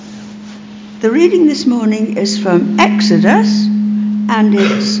The reading this morning is from Exodus, and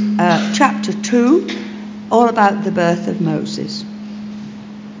it's chapter 2, all about the birth of Moses.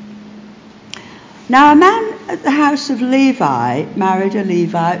 Now a man at the house of Levi married a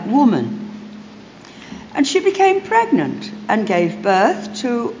Levite woman, and she became pregnant and gave birth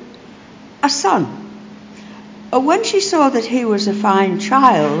to a son. When she saw that he was a fine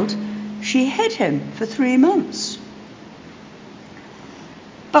child, she hid him for 3 months.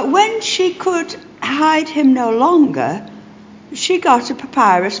 But when she could hide him no longer, she got a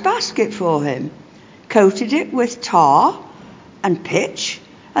papyrus basket for him, coated it with tar and pitch,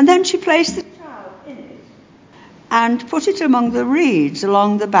 and then she placed the child in it and put it among the reeds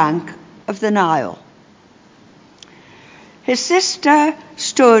along the bank of the Nile. His sister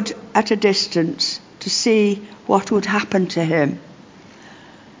stood at a distance to see what would happen to him.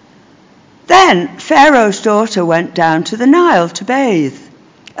 Then Pharaoh's daughter went down to the Nile to bathe,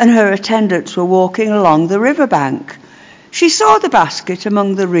 and her attendants were walking along the riverbank. She saw the basket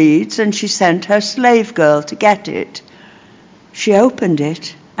among the reeds, and she sent her slave girl to get it. She opened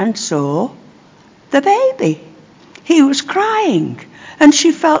it and saw the baby. He was crying, and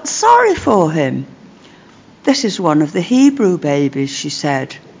she felt sorry for him. "This is one of the Hebrew babies," she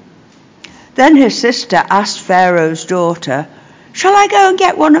said. Then his sister asked Pharaoh's daughter, "Shall I go and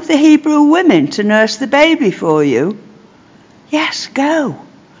get one of the Hebrew women to nurse the baby for you?" "Yes, go,"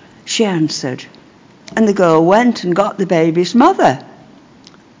 she answered. And the girl went and got the baby's mother.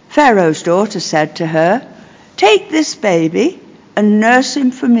 Pharaoh's daughter said to her, "Take this baby and nurse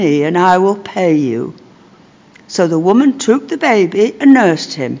him for me, and I will pay you." So the woman took the baby and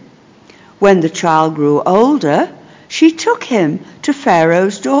nursed him. When the child grew older, she took him to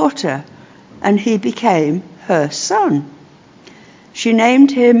Pharaoh's daughter, and he became her son. She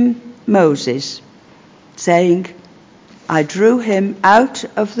named him Moses, saying, "I drew him out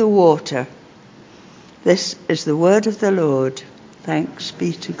of the water." This is the word of the Lord. Thanks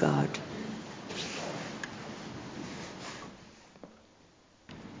be to God.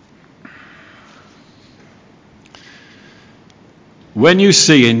 When you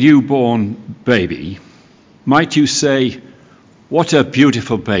see a newborn baby, might you say, "What a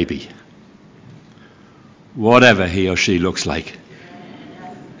beautiful baby," whatever he or she looks like?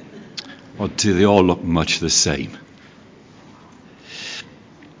 Or do they all look much the same?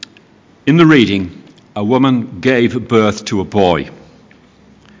 In the reading, a woman gave birth to a boy.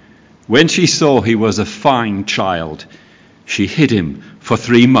 When she saw he was a fine child, she hid him for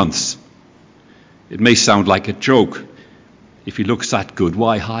 3 months. It may sound like a joke. If he looks that good,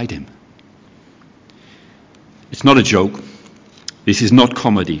 why hide him? It's not a joke. This is not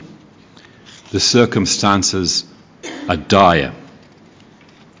comedy. The circumstances are dire.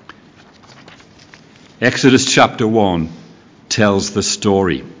 Exodus chapter 1 tells the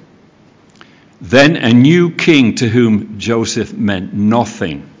story. Then a new king to whom Joseph meant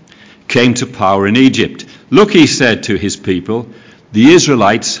nothing came to power in Egypt. "Look," he said to his people, "the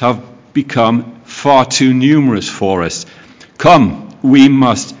Israelites have become far too numerous for us. Come, we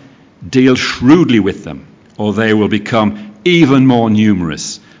must deal shrewdly with them, or they will become even more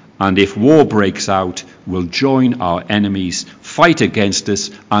numerous. And if war breaks out, we'll join our enemies, fight against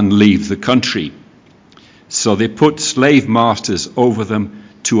us, and leave the country." So they put slave masters over them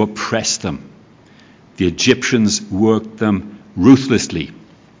to oppress them. The Egyptians worked them ruthlessly.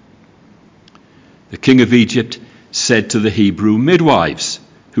 The king of Egypt said to the Hebrew midwives,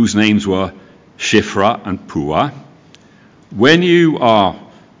 whose names were Shiphrah and Puah, "When you are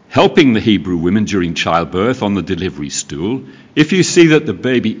helping the Hebrew women during childbirth on the delivery stool, if you see that the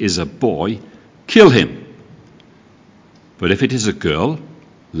baby is a boy, kill him. But if it is a girl,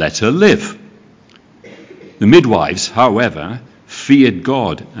 let her live." The midwives, however, feared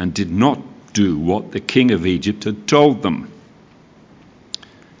God and did not do what the king of Egypt had told them.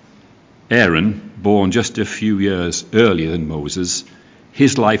 Aaron, born just a few years earlier than Moses,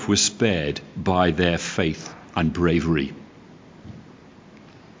 his life was spared by their faith and bravery.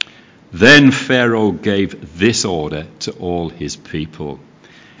 Then Pharaoh gave this order to all his people: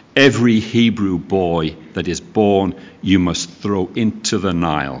 "Every Hebrew boy that is born you must throw into the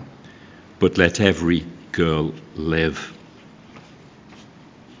Nile, but let every girl live."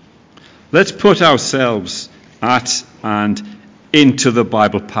 Let's put ourselves at and into the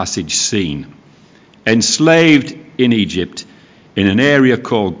Bible passage scene. Enslaved in Egypt, in an area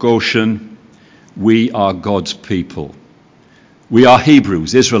called Goshen, we are God's people. We are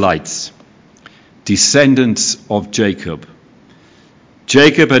Hebrews, Israelites, descendants of Jacob.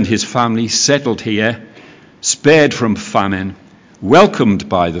 Jacob and his family settled here, spared from famine, welcomed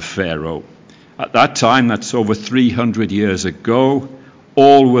by the Pharaoh. At that time, that's over 300 years ago,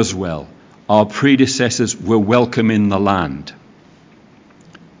 all was well. Our predecessors were welcome in the land,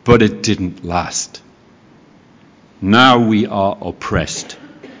 but it didn't last. Now we are oppressed.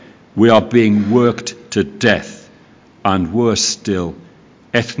 We are being worked to death, and worse still,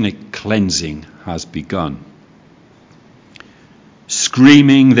 ethnic cleansing has begun.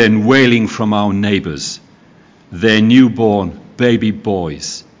 Screaming, then wailing from our neighbours, their newborn baby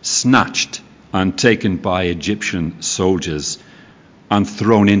boys snatched and taken by Egyptian soldiers and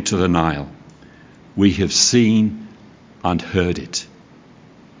thrown into the Nile. We have seen and heard it.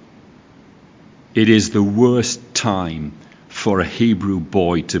 It is the worst time for a Hebrew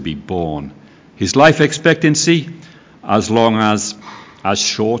boy to be born. His life expectancy, as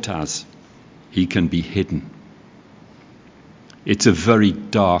short as he can be hidden. It's a very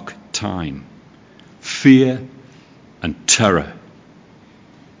dark time. Fear and terror,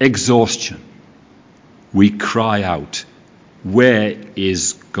 exhaustion. We cry out, where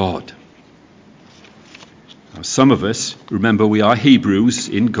is God? Now, some of us, remember we are Hebrews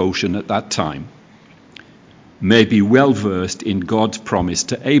in Goshen at that time, may be well versed in God's promise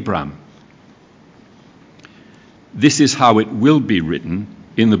to Abraham. This is how it will be written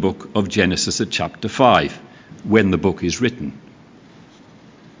in the book of Genesis at chapter 5, when the book is written.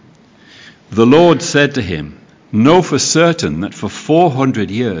 The Lord said to him, know for certain that for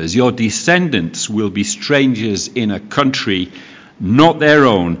 400 years your descendants will be strangers in a country not their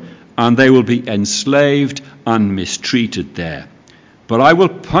own, and they will be enslaved and mistreated there. But I will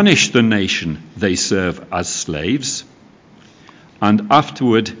punish the nation they serve as slaves, and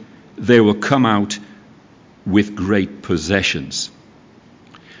afterward they will come out with great possessions.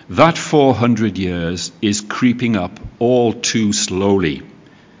 That 400 years is creeping up all too slowly.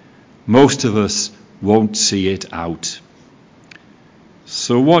 Most of us won't see it out.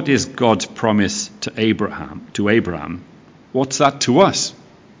 So what is God's promise to Abraham? What's that to us?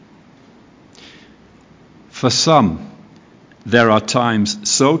 For some, there are times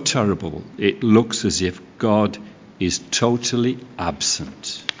so terrible it looks as if God is totally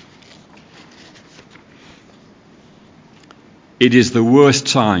absent. It is the worst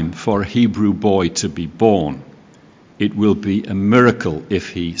time for a Hebrew boy to be born. It will be a miracle if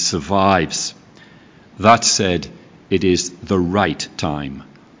he survives. That said, it is the right time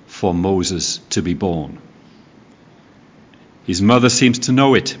for Moses to be born. His mother seems to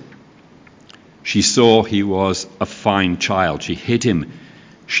know it. She saw he was a fine child. She hid him.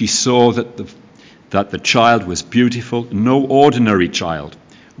 She saw that the child was beautiful. No ordinary child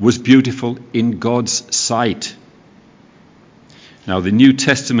was beautiful in God's sight. Now, the New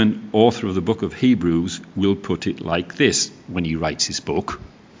Testament author of the book of Hebrews will put it like this when he writes his book.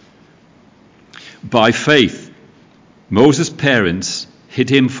 By faith, Moses' parents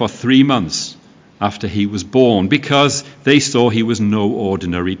hid him for 3 months after he was born because they saw he was no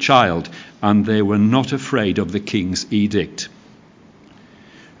ordinary child, and they were not afraid of the king's edict.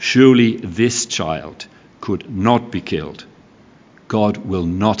 Surely this child could not be killed. God will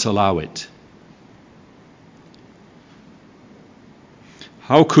not allow it.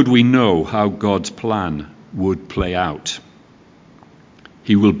 How could we know how God's plan would play out?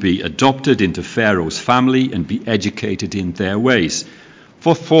 He will be adopted into Pharaoh's family and be educated in their ways.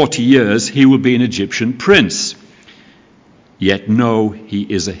 For 40 years he will be an Egyptian prince. Yet no, he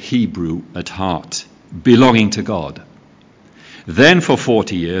is a Hebrew at heart, belonging to God. Then for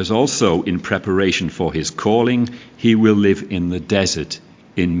 40 years also, in preparation for his calling, he will live in the desert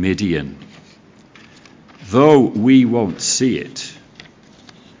in Midian. Though we won't see it,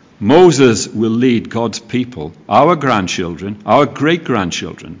 Moses will lead God's people, our grandchildren, our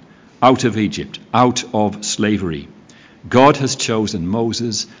great-grandchildren, out of Egypt, out of slavery. God has chosen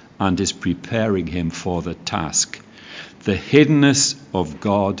Moses and is preparing him for the task. The hiddenness of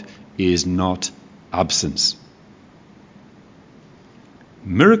God is not absence.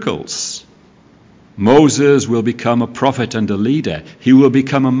 Miracles. Moses will become a prophet and a leader. He will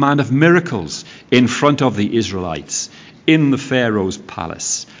become a man of miracles in front of the Israelites, in the Pharaoh's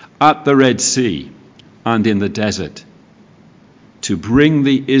palace, at the Red Sea, and in the desert. To bring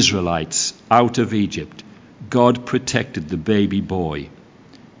the Israelites out of Egypt, God protected the baby boy,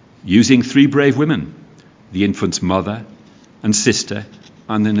 using 3 brave women, the infant's mother and sister,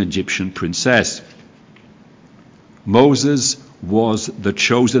 and an Egyptian princess. Moses was the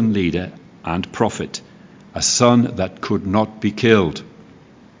chosen leader and prophet, a son that could not be killed.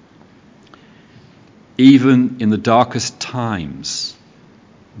 Even in the darkest times,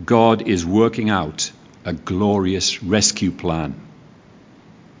 God is working out a glorious rescue plan.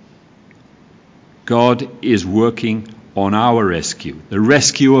 God is working on our rescue, the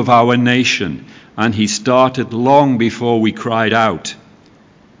rescue of our nation, and he started long before we cried out.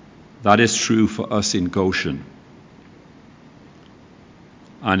 That is true for us in Goshen.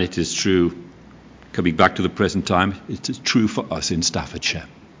 And it is true, coming back to the present time, it is true for us in Staffordshire.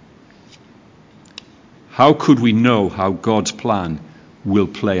 How could we know how God's plan will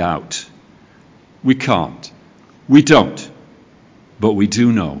play out? We can't. We don't. But we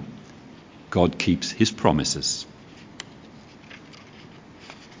do know God keeps his promises.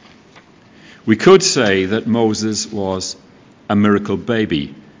 We could say that Moses was a miracle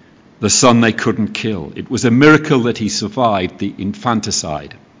baby, the son they couldn't kill. It was a miracle that he survived the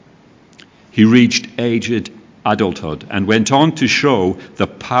infanticide. He reached aged adulthood and went on to show the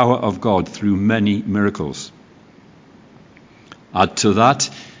power of God through many miracles. Add to that,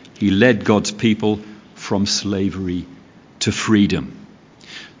 he led God's people from slavery to freedom.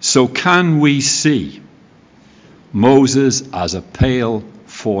 So can we see Moses as a pale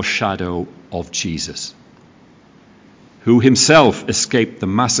foreshadow of Jesus, who himself escaped the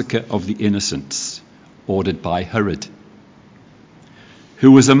massacre of the innocents ordered by Herod,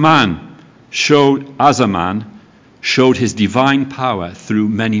 who was a man, showed his divine power through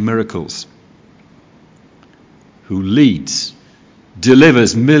many miracles, who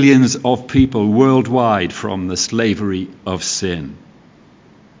delivers millions of people worldwide from the slavery of sin.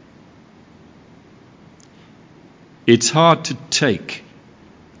 It's hard to take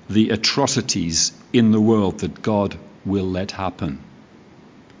the atrocities in the world that God will let happen.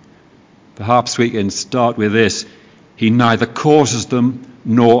 Perhaps we can start with this. He neither causes them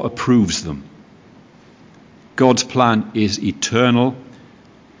nor approves them. God's plan is eternal,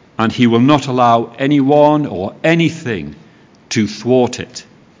 and he will not allow anyone or anything to thwart it.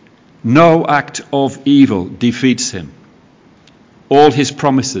 No act of evil defeats him. All his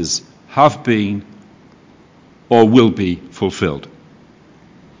promises have been or will be fulfilled.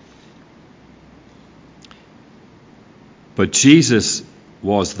 But Jesus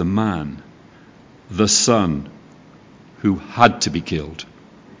was the man, the son, who had to be killed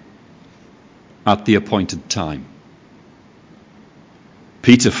at the appointed time.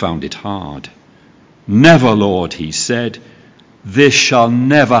 Peter found it hard. "Never, Lord," he said, "this shall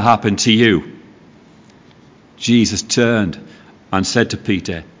never happen to you." Jesus turned and said to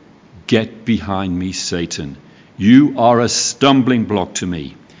Peter, "Get behind me, Satan. You are a stumbling block to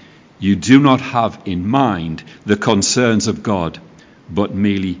me. You do not have in mind the concerns of God, but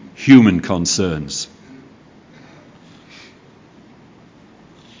merely human concerns."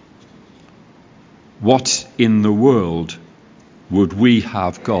 What in the world would we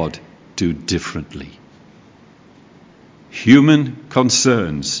have God do differently? Human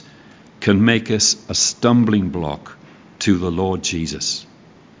concerns can make us a stumbling block to the Lord Jesus,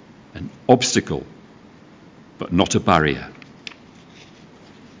 an obstacle, but not a barrier.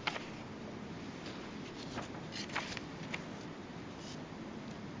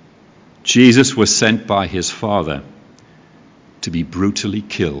 Jesus was sent by his Father to be brutally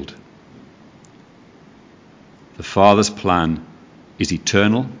killed. The Father's plan is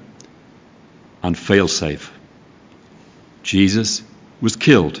eternal and fail-safe. Jesus was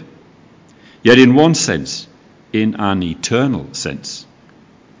killed, yet in one sense, in an eternal sense,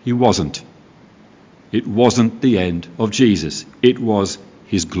 he wasn't. It wasn't the end of Jesus. It was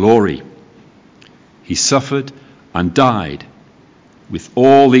his glory. He suffered and died with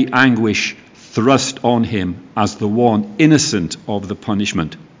all the anguish thrust on him as the one innocent of the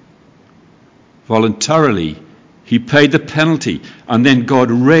punishment. Voluntarily, he paid the penalty, and then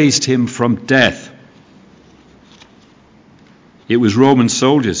God raised him from death. It was Roman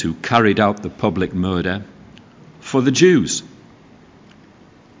soldiers who carried out the public murder for the Jews.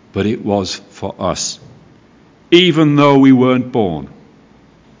 But it was for us, even though we weren't born.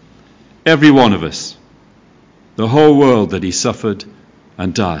 Every one of us, the whole world, that he suffered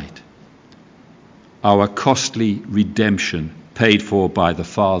and died. Our costly redemption paid for by the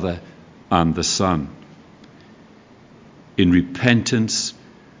Father and the Son. In repentance,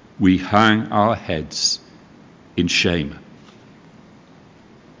 we hang our heads in shame.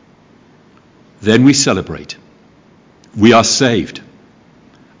 Then we celebrate. We are saved.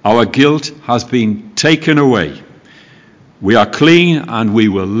 Our guilt has been taken away. We are clean, and we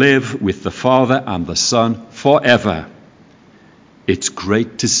will live with the Father and the Son forever. It's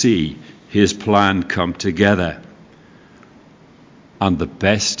great to see his plan come together. And the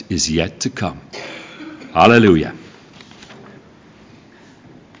best is yet to come. Hallelujah.